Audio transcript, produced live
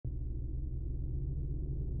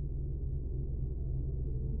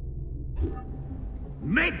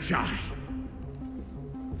Medjay!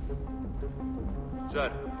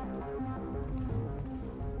 Sir.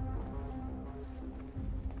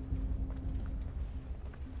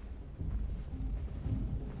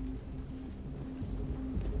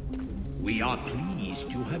 We are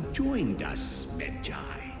pleased you have joined us, Medjay.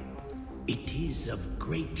 It is of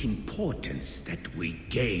great importance that we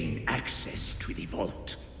gain access to the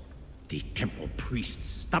vault. The temple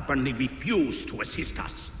priests stubbornly refuse to assist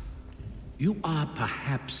us. You are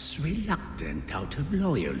perhaps reluctant out of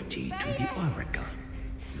loyalty to the Oracle.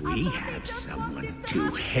 We have someone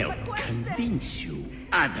to help convince you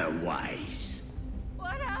otherwise.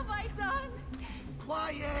 What have I done?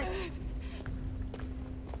 Quiet!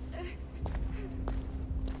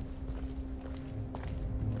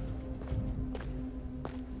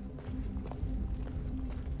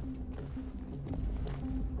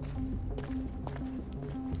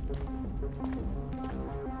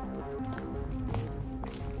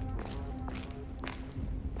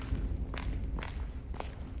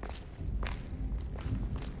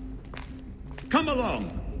 Come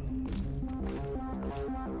along!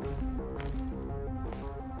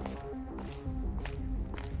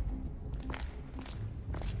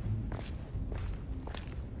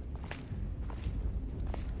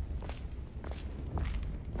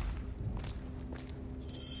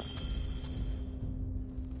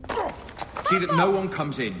 See that no one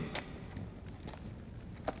comes in.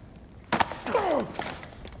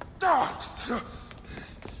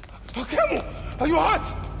 Camel, are you hurt?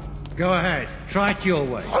 Go ahead. Try it your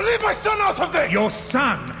way. I'll leave my son out of this! Your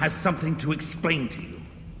son has something to explain to you.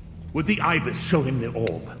 Would the Ibis show him the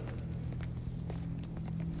orb?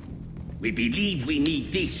 We believe we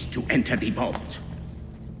need this to enter the vault.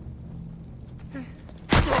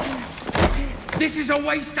 This is a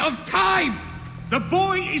waste of time! The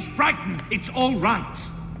boy is frightened. It's all right.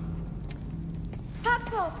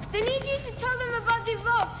 Papa, they need you to tell them about the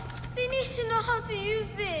vault. They need to know how to use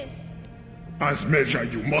this. As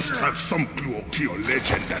Medjay, you must have some clue or key or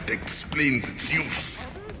legend that explains its use.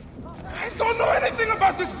 I don't know anything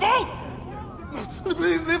about this vault!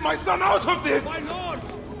 Please leave my son out of this! My lord!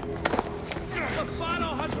 The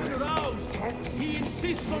Pharaoh has been aroused. He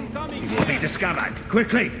insists on coming He will be here. discovered.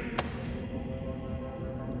 Quickly!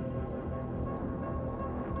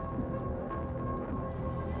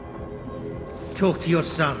 Talk to your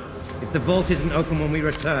son. If the vault isn't open when we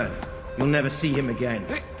return, you'll never see him again.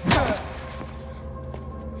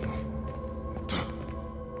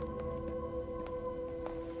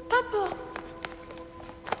 Papa!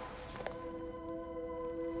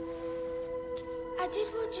 I did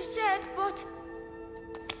what you said, but...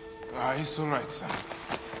 It's alright, son.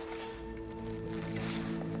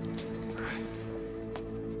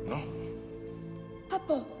 No?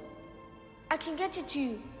 Papa, I can get it to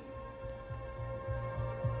you.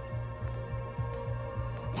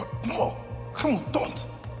 No! Camel, don't!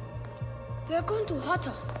 They're going to hurt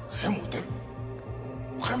us. Camel.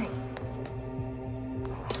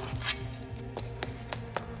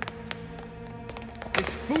 This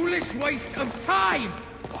foolish waste of time!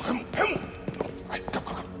 Camel! Right,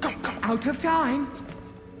 come. Out of time?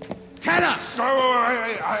 Tell us! No,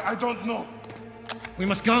 I don't know. We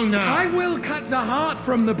must go now. I will cut the heart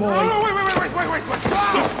from the boy. No, wait.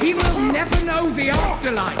 Stop! He will never know the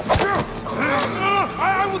afterlife.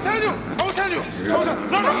 I will tell you!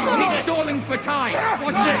 No! He's stalling for time.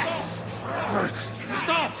 What's this?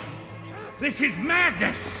 Stop! This is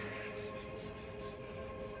madness!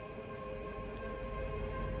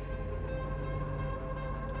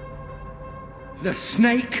 The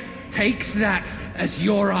snake takes that as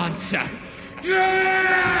your answer.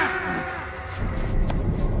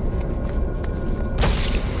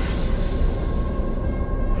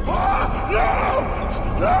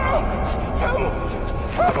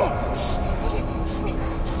 Camel!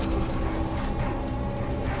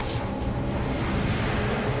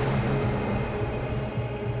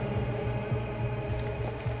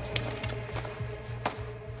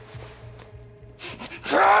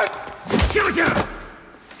 Shoot him!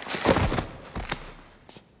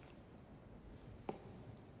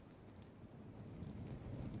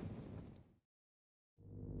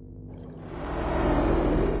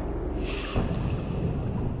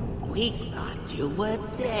 We thought you were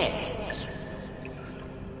dead.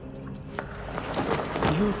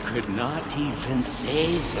 You could not even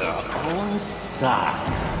save your own son.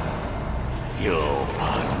 You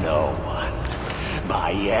are no one.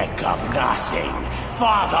 Bayek of nothing.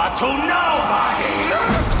 Father to nobody!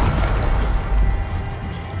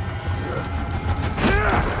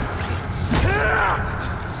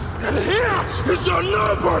 And here is your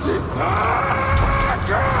nobody!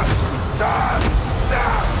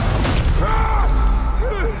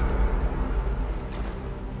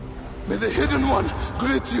 May the Hidden One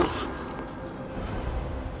greet you.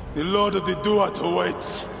 The Lord of the Duat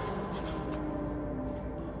awaits.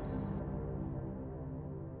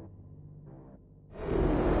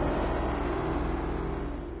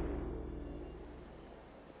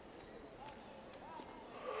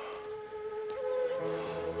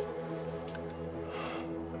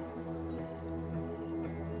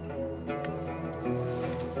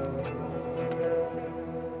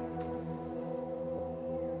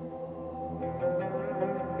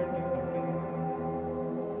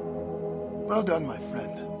 Well done, my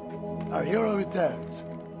friend. Our hero returns.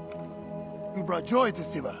 You brought joy to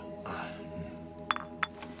Siva.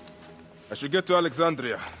 I should get to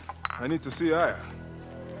Alexandria. I need to see Aya.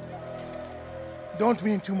 Don't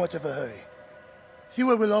be in too much of a hurry.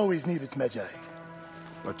 Siva will always need its Medjay.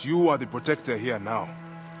 But you are the protector here now.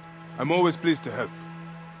 I'm always pleased to help.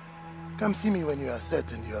 Come see me when you are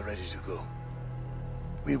certain you are ready to go.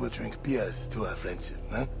 We will drink beers to our friendship,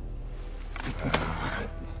 huh?